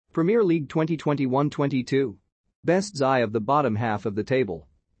Premier League 2021-22. Best eye of the bottom half of the table.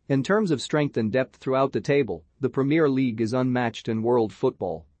 In terms of strength and depth throughout the table, the Premier League is unmatched in world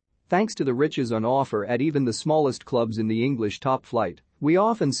football. Thanks to the riches on offer at even the smallest clubs in the English top flight, we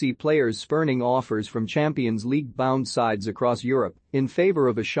often see players spurning offers from Champions League-bound sides across Europe in favor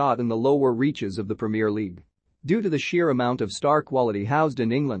of a shot in the lower reaches of the Premier League. Due to the sheer amount of star quality housed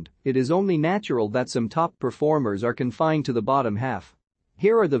in England, it is only natural that some top performers are confined to the bottom half.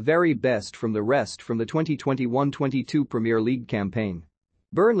 Here are the very best from the rest from the 2021-22 Premier League campaign.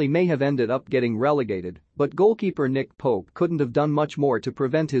 Burnley may have ended up getting relegated, but goalkeeper Nick Pope couldn't have done much more to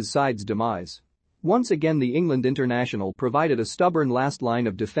prevent his side's demise. Once again, the England international provided a stubborn last line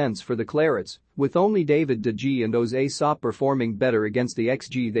of defense for the Clarets, with only David De Gea and Jose Sa performing better against the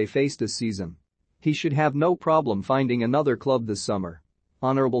XG they faced this season. He should have no problem finding another club this summer.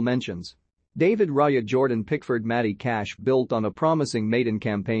 Honorable mentions. David Raya, Jordan Pickford, Matty Cash built on a promising maiden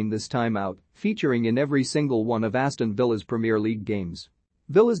campaign this time out, featuring in every single one of Aston Villa's Premier League games.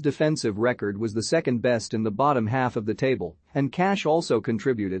 Villa's defensive record was the second best in the bottom half of the table, and Cash also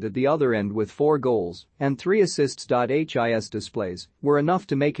contributed at the other end with 4 goals and 3 assists. His displays were enough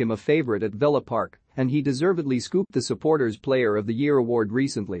to make him a favourite at Villa Park, and he deservedly scooped the Supporters Player of the Year award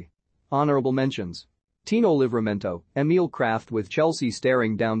recently. Honourable mentions. Tino Livramento, Emil Kraft. With Chelsea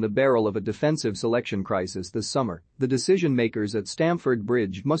staring down the barrel of a defensive selection crisis this summer, the decision-makers at Stamford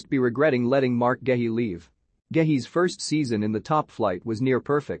Bridge must be regretting letting Marc Guéhi leave. Guéhi's first season in the top flight was near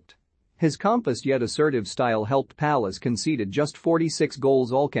perfect. His compassed yet assertive style helped Palace conceded just 46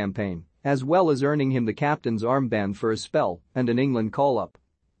 goals all campaign, as well as earning him the captain's armband for a spell and an England call-up.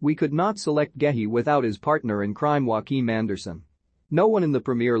 We could not select Guéhi without his partner in crime Joachim Andersen. No one in the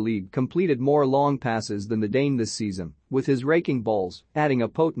Premier League completed more long passes than the Dane this season, with his raking balls adding a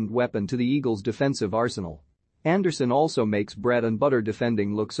potent weapon to the Eagles' defensive arsenal. Andersen also makes bread and butter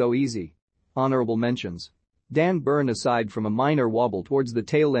defending look so easy. Honourable mentions. Dan Burn. Aside from a minor wobble towards the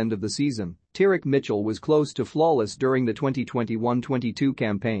tail end of the season, Tyrick Mitchell was close to flawless during the 2021-22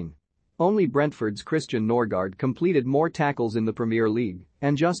 campaign. Only Brentford's Christian Norgard completed more tackles in the Premier League,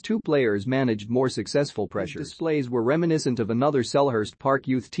 and just 2 players managed more successful pressures. His displays were reminiscent of another Selhurst Park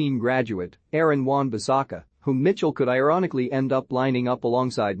youth team graduate, Aaron Wan-Bissaka, whom Mitchell could ironically end up lining up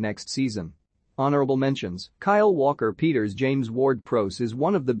alongside next season. Honourable mentions. Kyle Walker-Peters. James Ward-Prowse is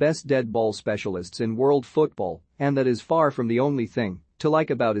one of the best dead ball specialists in world football, and that is far from the only thing to like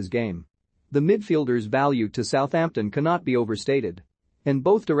about his game. The midfielder's value to Southampton cannot be overstated. In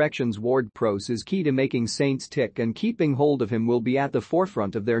both directions, Ward-Prowse is key to making Saints tick, and keeping hold of him will be at the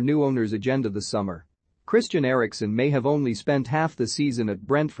forefront of their new owner's agenda this summer. Christian Eriksen may have only spent half the season at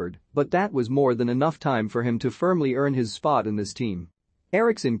Brentford, but that was more than enough time for him to firmly earn his spot in this team.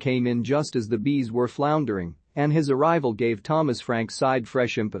 Eriksen came in just as the Bees were floundering, and his arrival gave Thomas Frank's side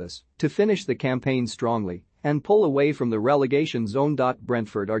fresh impetus to finish the campaign strongly and pull away from the relegation zone.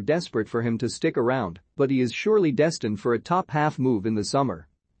 Brentford are desperate for him to stick around, but he is surely destined for a top-half move in the summer.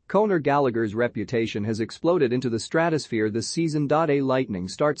 Conor Gallagher's reputation has exploded into the stratosphere this season. A lightning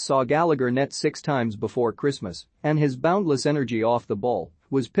start saw Gallagher net 6 times before Christmas, and his boundless energy off the ball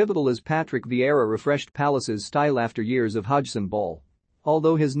was pivotal as Patrick Vieira refreshed Palace's style after years of Hodgson ball.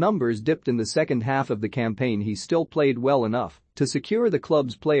 Although his numbers dipped in the second half of the campaign, he still played well enough to secure the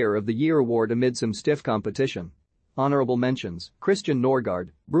club's Player of the Year award amid some stiff competition. Honourable mentions. Christian Norgard.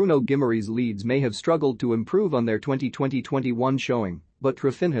 Bruno Guimaraes. Leeds may have struggled to improve on their 2020-21 showing, but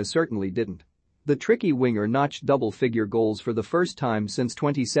Rafinha certainly didn't. The tricky winger notched double-figure goals for the first time since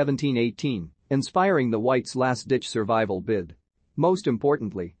 2017-18, inspiring the Whites' last-ditch survival bid. Most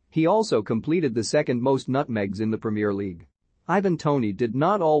importantly, he also completed the second most nutmegs in the Premier League. Ivan Toney did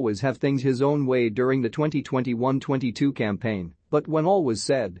not always have things his own way during the 2021-22 campaign, but when all was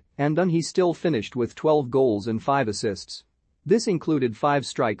said and done, he still finished with 12 goals and 5 assists. This included 5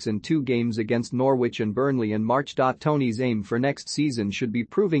 strikes in 2 games against Norwich and Burnley in March. Toney's aim for next season should be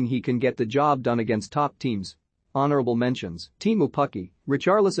proving he can get the job done against top teams. Honourable mentions. Teemu Pukki.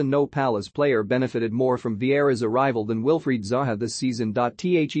 Richarlison. No Palace player benefited more from Vieira's arrival than Wilfried Zaha this season. The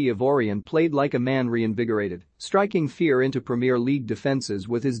Ivorian played like a man reinvigorated, striking fear into Premier League defences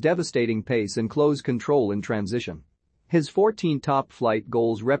with his devastating pace and close control in transition. His 14 top-flight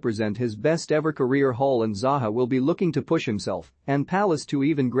goals represent his best-ever career haul, and Zaha will be looking to push himself and Palace to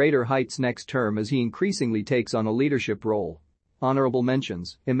even greater heights next term as he increasingly takes on a leadership role. Honourable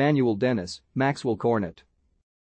mentions. Emmanuel Dennis, Maxwell Cornet.